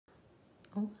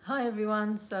Oh, hi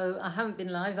everyone. So I haven't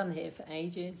been live on here for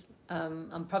ages.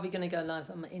 I'm probably going to go live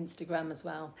on my Instagram as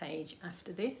well page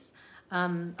after this.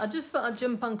 I just thought I'd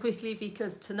jump on quickly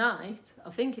because tonight,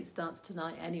 I think it starts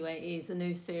tonight anyway, is a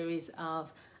new series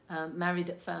of Married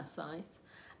at First Sight.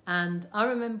 And I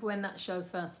remember when that show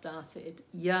first started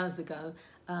years ago,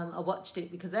 I watched it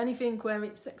because anything where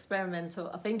it's experimental,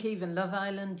 I think even Love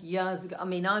Island years ago, I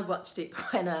mean, I watched it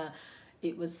when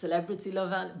it was Celebrity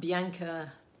Love Island,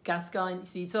 Bianca Gascoigne.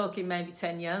 So you're talking maybe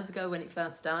 10 years ago when it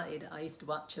first started, I used to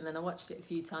watch, and then I watched it a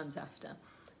few times after.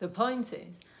 The point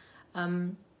is,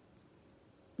 some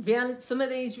of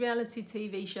these reality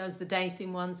TV shows, the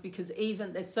dating ones, because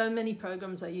even there's so many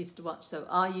programs I used to watch. So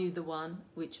Are You the One,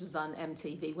 which was on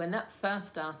MTV. When that first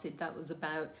started, that was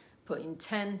about putting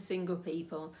 10 single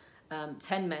people,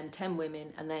 10 men, 10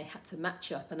 women, and they had to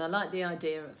match up. And I liked the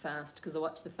idea at first because I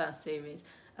watched the first series.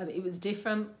 It was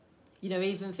different. You know,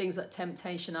 even things like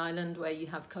Temptation Island, where you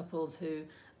have couples who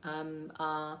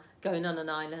are going on an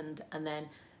island and then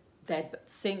they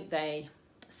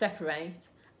separate,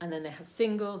 and then they have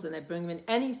singles and they bring them in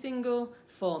any single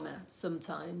format.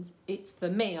 Sometimes it's, for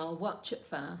me, I'll watch it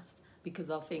first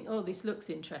because I'll think, oh, this looks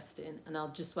interesting, and I'll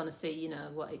just want to see, you know,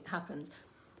 what it happens.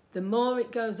 The more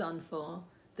it goes on for,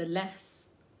 the less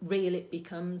real it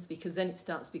becomes, because then it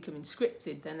starts becoming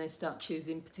scripted. Then they start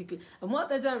choosing particular, and what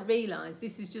they don't realise,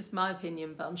 this is just my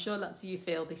opinion, but I'm sure lots of you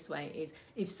feel this way, is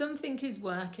if something is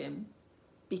working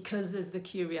because there's the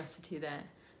curiosity there,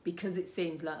 because it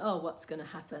seems like, oh, what's going to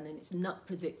happen, and it's not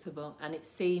predictable and it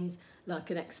seems like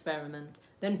an experiment,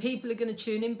 then people are going to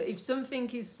tune in. But if something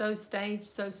is so staged,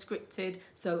 so scripted,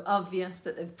 so obvious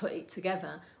that they've put it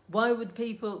together, why would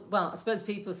people, well, I suppose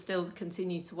people still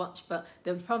continue to watch, but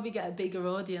they would probably get a bigger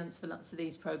audience for lots of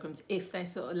these programs if they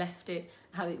sort of left it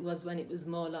how it was when it was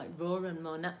more like raw and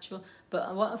more natural.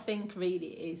 But what I think really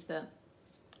is that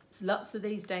lots of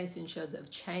these dating shows that have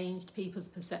changed people's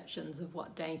perceptions of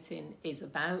what dating is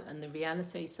about and the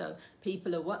reality. So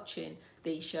people are watching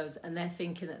these shows and they're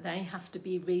thinking that they have to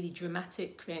be really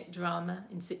dramatic, create drama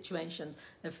in situations.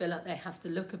 They feel like they have to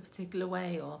look a particular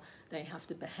way or they have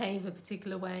to behave a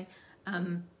particular way.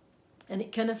 And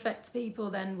it can affect people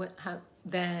then with how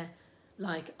their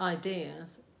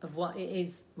ideas of what it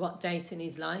is, what dating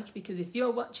is like. Because if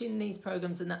you're watching these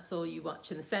programs and that's all you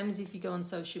watch, and the same as if you go on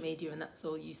social media and that's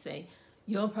all you see,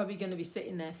 you're probably going to be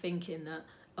sitting there thinking that,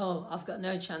 oh, I've got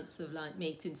no chance of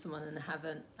meeting someone and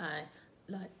having a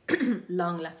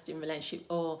long-lasting relationship,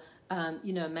 or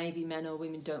you know, maybe men or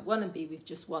women don't want to be with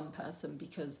just one person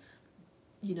because,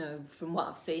 you know, from what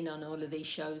I've seen on all of these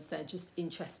shows, they're just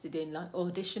interested in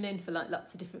auditioning for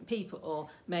lots of different people. Or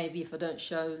maybe if I don't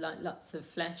show lots of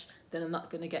flesh, then I'm not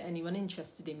going to get anyone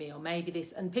interested in me. Or maybe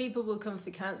this, and people will come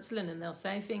for counselling and they'll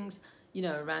say things, you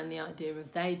know, around the idea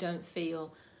of they don't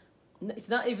feel, it's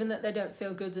not even that they don't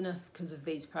feel good enough because of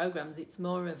these programs. It's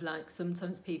more of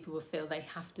sometimes people will feel they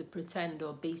have to pretend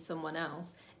or be someone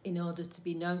else in order to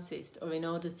be noticed, or in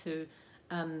order to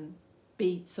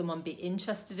be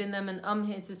interested in them. And I'm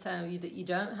here to tell you that you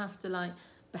don't have to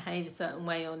behave a certain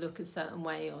way or look a certain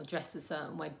way or dress a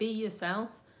certain way. Be yourself.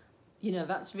 You know,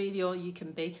 that's really all you can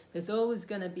be. There's always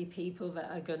going to be people that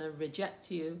are going to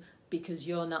reject you because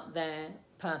you're not their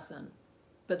person.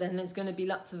 But then there's going to be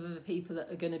lots of other people that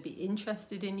are going to be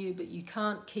interested in you. But you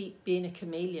can't keep being a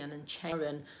chameleon and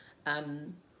change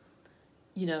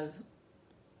you know,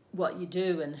 what you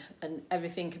do and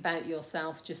everything about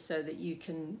yourself just so that you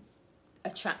can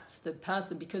attract the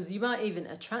person. Because you might even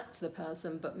attract the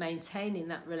person, but maintaining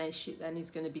that relationship then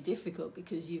is going to be difficult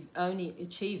because you've only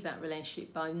achieved that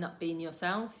relationship by not being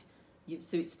yourself.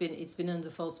 So it's been under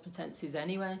false pretenses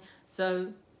anyway.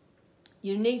 So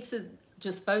you need to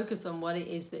just focus on what it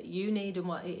is that you need and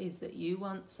what it is that you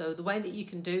want. So the way that you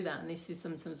can do that, and this is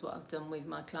sometimes what I've done with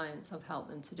my clients, I've helped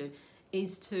them to do,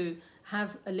 is to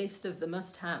have a list of the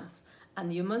must-haves.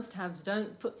 And your must-haves,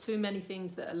 don't put too many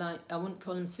things that are I wouldn't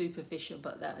call them superficial,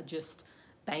 but that are just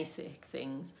basic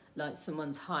things, like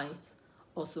someone's height,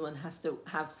 or someone has to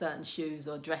have certain shoes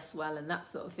or dress well and that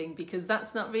sort of thing, because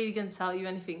that's not really going to tell you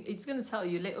anything. It's going to tell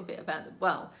you a little bit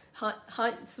about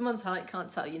height. Someone's height can't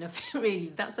tell you nothing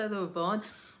really. That's how they were born.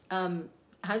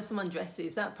 How someone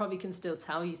dresses, that probably can still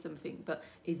tell you something, but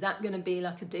is that going to be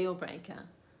a deal breaker?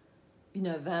 You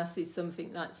know, versus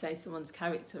something like, say, someone's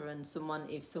character, and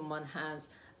if someone has,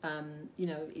 you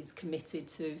know, is committed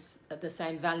to the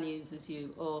same values as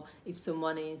you, or if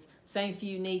someone is, say, if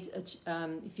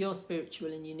you're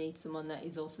spiritual and you need someone that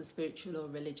is also spiritual or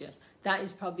religious, that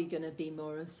is probably going to be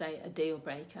more of, say, a deal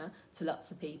breaker to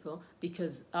lots of people.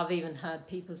 Because I've even heard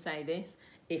people say this: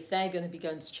 if they're going to be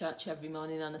going to church every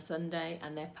morning on a Sunday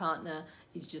and their partner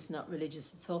is just not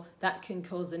religious at all. That can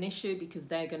cause an issue because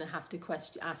they're going to have to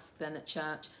ask then at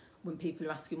church when people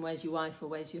are asking where's your wife or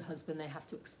where's your husband, they have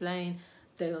to explain.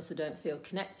 They also don't feel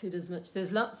connected as much.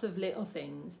 There's lots of little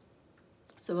things.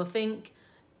 So I think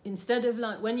instead of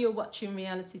like when you're watching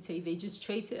reality TV, just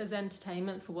treat it as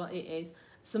entertainment for what it is.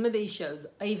 Some of these shows,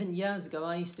 even years ago,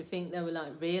 I used to think they were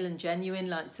like real and genuine,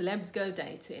 like Celebs Go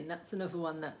Dating. That's another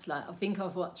one that's like, I think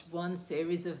I've watched one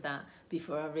series of that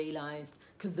before I realised,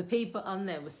 because the people on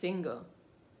there were single,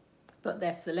 but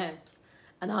they're celebs.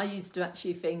 And I used to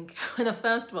actually think, when I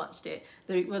first watched it,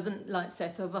 that it wasn't like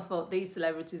set up. I thought these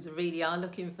celebrities really are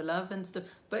looking for love and stuff,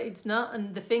 but it's not.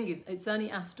 And the thing is, it's only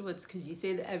afterwards, because you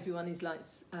see that everyone is like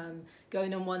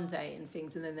going on one date and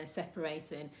things, and then they're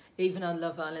separating. Even on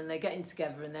Love Island, they're getting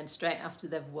together, and then straight after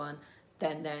they've won,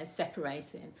 then they're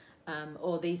separating.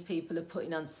 Or these people are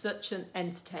putting on such an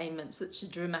entertainment, such a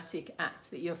dramatic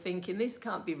act that you're thinking, this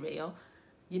can't be real.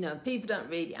 You know, people don't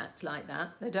really act like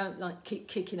that. They don't like keep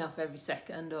kicking off every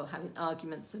second or having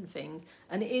arguments and things.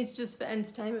 And it is just for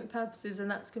entertainment purposes, and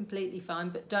that's completely fine.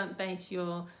 But don't base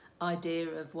your idea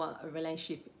of what a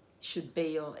relationship should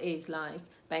be or is like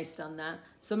based on that.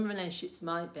 Some relationships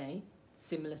might be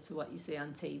similar to what you see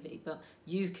on TV, but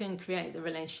you can create the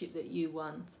relationship that you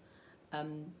want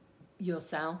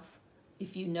yourself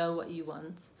if you know what you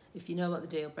want, if you know what the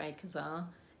deal breakers are,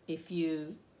 if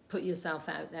you put yourself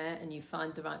out there and you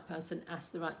find the right person,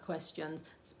 ask the right questions,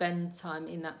 spend time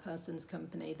in that person's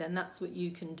company, then that's what you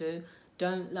can do.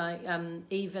 Don't like,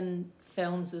 even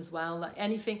films as well, like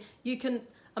anything you can,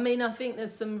 I mean, I think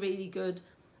there's some really good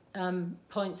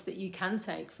points that you can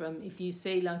take from, if you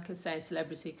see, like I say, a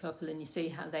celebrity couple and you see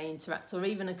how they interact, or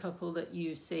even a couple that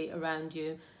you see around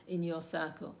you in your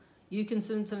circle. You can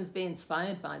sometimes be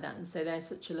inspired by that and say they're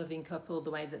such a loving couple, the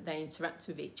way that they interact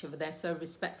with each other. They're so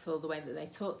respectful, the way that they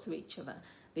talk to each other.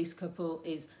 This couple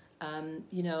is,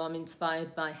 you know, I'm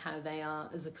inspired by how they are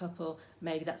as a couple.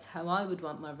 Maybe that's how I would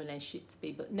want my relationship to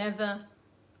be. But never,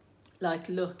 like,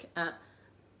 look at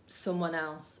someone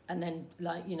else and then,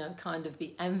 like, you know, kind of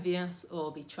be envious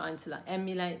or be trying to, like,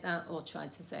 emulate that or try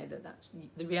to say that that's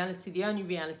the reality. The only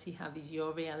reality you have is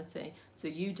your reality. So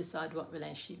you decide what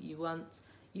relationship you want.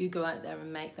 You go out there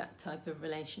and make that type of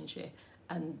relationship,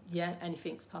 and yeah,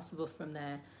 anything's possible from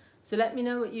there. So let me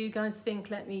know what you guys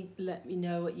think. Let me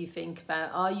know what you think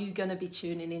about, are you going to be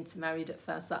tuning into Married at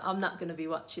First Sight? I'm not going to be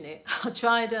watching it. I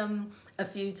tried a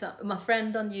few times. My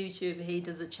friend on YouTube, he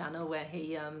does a channel where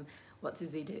he what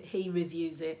does he do? He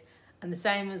reviews it. And the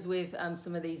same as with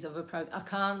some of these other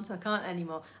programs, I can't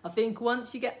anymore. I think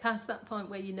once you get past that point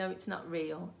where you know it's not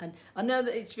real, and I know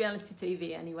that it's reality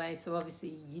TV anyway, so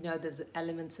obviously you know there's an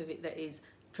element of it that is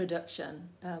production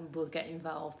will get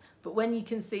involved. But when you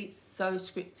can see it's so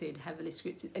scripted, heavily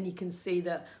scripted, and you can see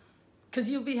that, because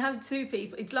you'll be having two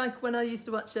people. It's like when I used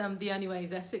to watch The Only Way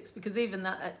is Essex, because even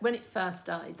that, when it first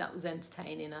started, that was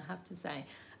entertaining, I have to say.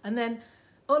 And then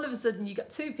all of a sudden you got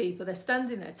two people, they're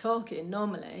standing there talking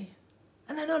normally,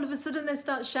 and then all of a sudden they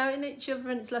start shouting at each other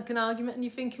and it's like an argument, and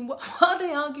you're thinking, what are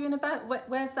they arguing about?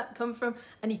 Where's that come from?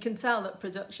 And you can tell that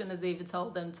production has either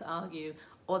told them to argue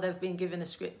or they've been given a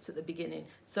script at the beginning.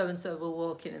 So-and-so will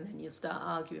walk in and then you'll start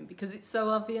arguing, because it's so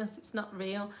obvious, it's not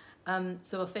real.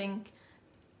 So I think,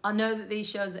 I know that these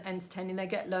shows are entertaining, they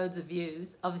get loads of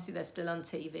views. Obviously they're still on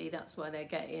TV, that's why they're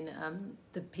getting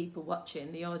the people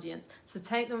watching, the audience. So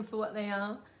take them for what they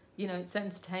are. You know, it's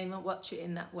entertainment, watch it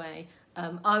in that way.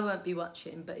 I won't be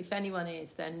watching, but if anyone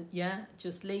is, then yeah,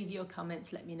 just leave your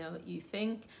comments, let me know what you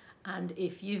think. And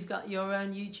if you've got your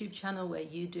own YouTube channel where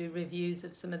you do reviews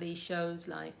of some of these shows,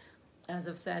 like, as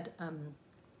I've said,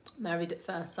 Married at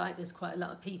First Sight, there's quite a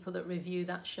lot of people that review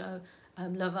that show.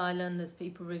 Love Island, there's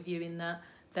people reviewing that.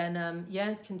 Then,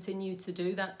 yeah, continue to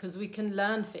do that, because we can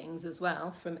learn things as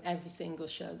well from every single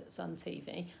show that's on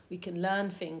TV. We can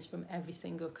learn things from every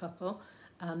single couple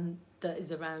that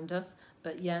is around us.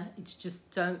 But yeah, it's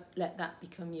just, don't let that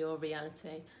become your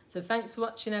reality. So thanks for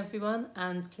watching, everyone,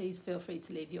 and please feel free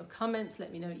to leave your comments.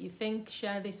 Let me know what you think.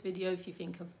 Share this video if you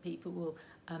think other people will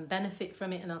benefit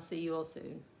from it, and I'll see you all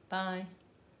soon. Bye.